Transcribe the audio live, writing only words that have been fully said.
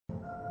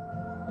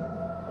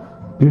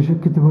প্রিয়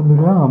শিক্ষার্থী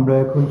বন্ধুরা, আমরা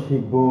এখন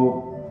শিখব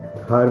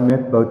হায়ার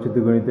ম্যাথ বা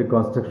উচ্চতর গণিতের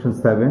কনস্ট্রাকশন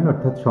 7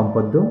 অর্থাৎ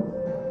সম্পাদ্য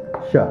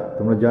 7।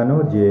 তোমরা জানো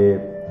যে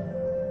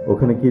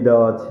ওখানে কি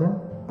দেওয়া আছে,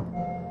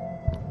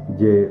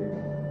 যে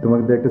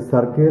তোমাদের একটা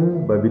সার্কেল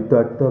বা বৃত্ত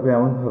আঁকতে হবে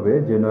এমনভাবে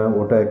যেন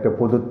ওটা একটা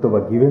প্রদত্ত বা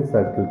গিভেন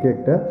সার্কেলকে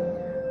একটা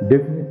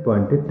ডেফিনিট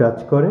পয়েন্টে টাচ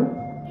করে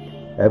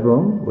এবং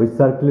ওই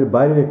সার্কেলের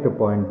বাইরের একটা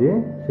পয়েন্ট দিয়ে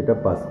সেটা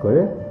পাস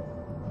করে।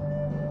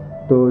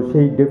 তো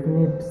সেই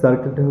ডেফিনিট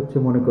সার্কেলটা হচ্ছে,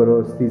 মনে করো,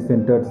 সি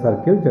সেন্টার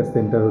সার্কেল, যার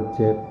সেন্টার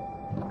হচ্ছে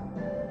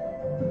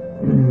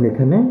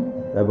এখানে,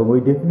 এবং ওই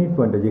ডেফিনিট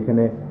পয়েন্টটা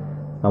যেখানে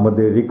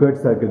আমাদের রিকোয়ার্ড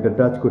সার্কেলটা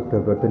টাচ করতে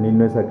হবে, অর্থাৎ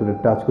নির্ণয় সার্কেলটা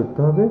টাচ করতে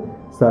হবে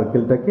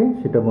সার্কেলটাকে,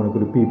 সেটা মনে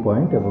করি পি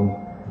পয়েন্ট, এবং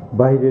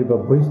বাইরের বা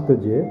বহিস্থ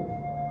যে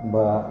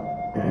বা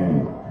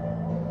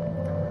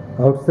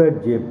আউটসাইড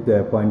যে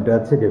পয়েন্টটা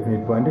আছে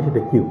ডেফিনিট পয়েন্টে,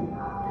 সেটা কিউ।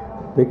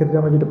 তো এক্ষেত্রে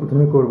আমরা যেটা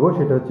প্রথমে করব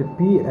সেটা হচ্ছে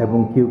পি এবং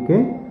কিউকে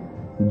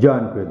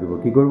জয়েন করে দেবো।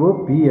 কি করব?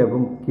 পি এবং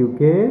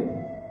কিউকে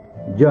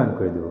জয়েন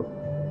করে দেব।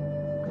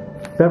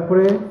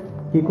 তারপরে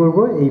কি করব?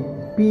 এই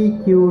পি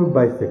কিউর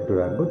বাইসেক্টর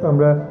আঁকবো। তো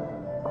আমরা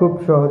খুব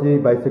সহজেই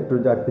বাইসেক্টর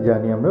আঁকতে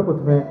জানি। আমরা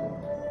প্রথমে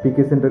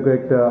পিকে সেন্টার করে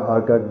একটা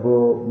আর্ক আঁকবো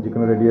যে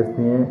কোনো রেডিয়াস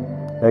নিয়ে,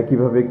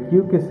 একইভাবে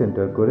কিউকে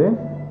সেন্টার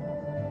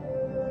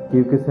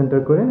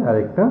করে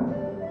আরেকটা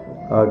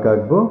আর্ক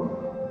আঁকবো।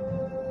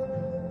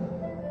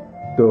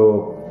 তো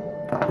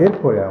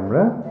এরপরে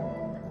আমরা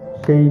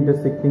সেই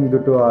ইন্টারসেক্টিং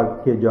দুটো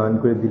আর্ককে জয়েন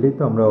করে দিলেই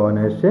তো আমরা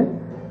অনায়াসে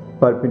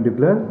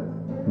পারপেন্ডিকুলার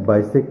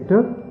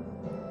বাইসেক্টর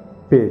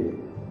পেয়ে যাই,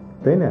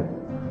 তাই না?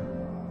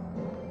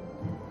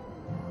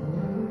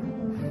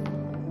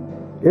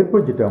 এরপর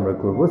যেটা আমরা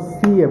করব,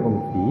 সি এবং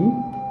পি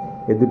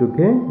এ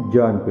দুটোকে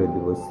জয়েন করে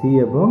দেব। সি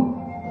এবং,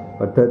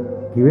 অর্থাৎ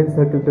গিভেন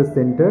সার্কেলটার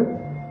সেন্টার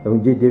এবং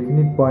যে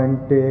ডেফিনিট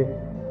পয়েন্টে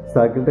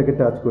সার্কেলটাকে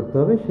টাচ করতে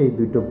হবে সেই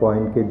দুটো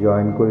পয়েন্টকে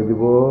জয়েন করে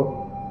দিব,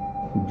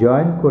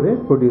 জয়েন করে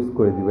প্রডিউস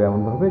করে দিব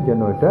এমনভাবে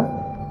যেন এটা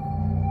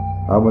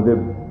আমাদের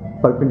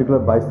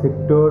পারপেন্ডিকুলার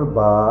বাইসেক্টর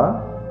বা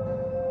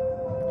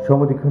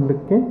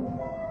সমদ্বিখণ্ডককে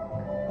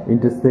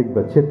ইন্টারসেক্ট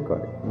বা ছেদ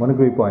করে। মনে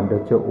করি পয়েন্ট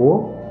হচ্ছে ও।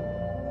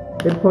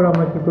 এরপর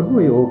আমরা কি করব?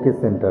 এই ও কে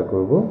সেন্টার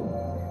করব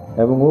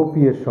এবং ও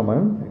পি এর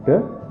সমান একটা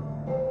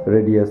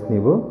রেডিয়াস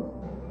নিব,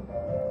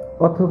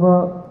 অথবা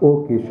ও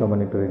কি সমান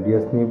একটা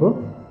রেডিয়াস নিব।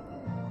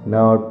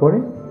 নেওয়ার পরে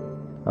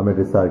আমরা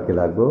একটা সার্কেল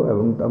আঁকবো,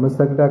 এবং আমরা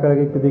সার্কেলটা আঁকার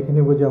আগে একটু দেখে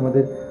নেব যে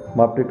আমাদের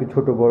মাপটা একটু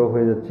ছোট বড়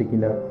হয়ে যাচ্ছে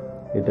কিনা।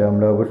 এটা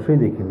আমরা অবশ্যই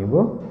দেখে নিব,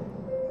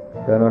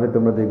 তা নাহলে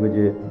তোমরা দেখবে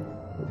যে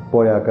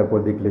পরে আঁকার পর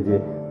দেখলে যে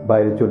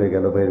বাইরে চলে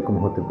গেল বা এরকম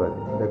হতে পারে।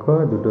 দেখো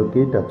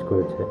দুটোকেই টাচ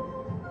করেছে,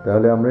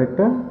 তাহলে আমরা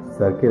একটা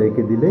সার্কেল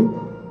এঁকে দিলেই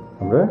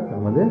আমরা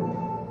আমাদের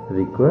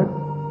রিকোয়ার্ড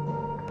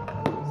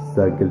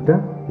সার্কেলটা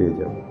পেয়ে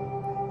যাব।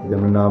 যে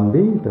আমরা নাম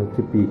দিই, এটা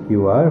হচ্ছে পি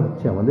কিউ আর,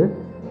 হচ্ছে আমাদের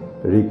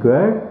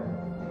required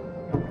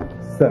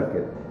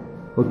circle.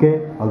 Okay,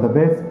 all the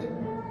best.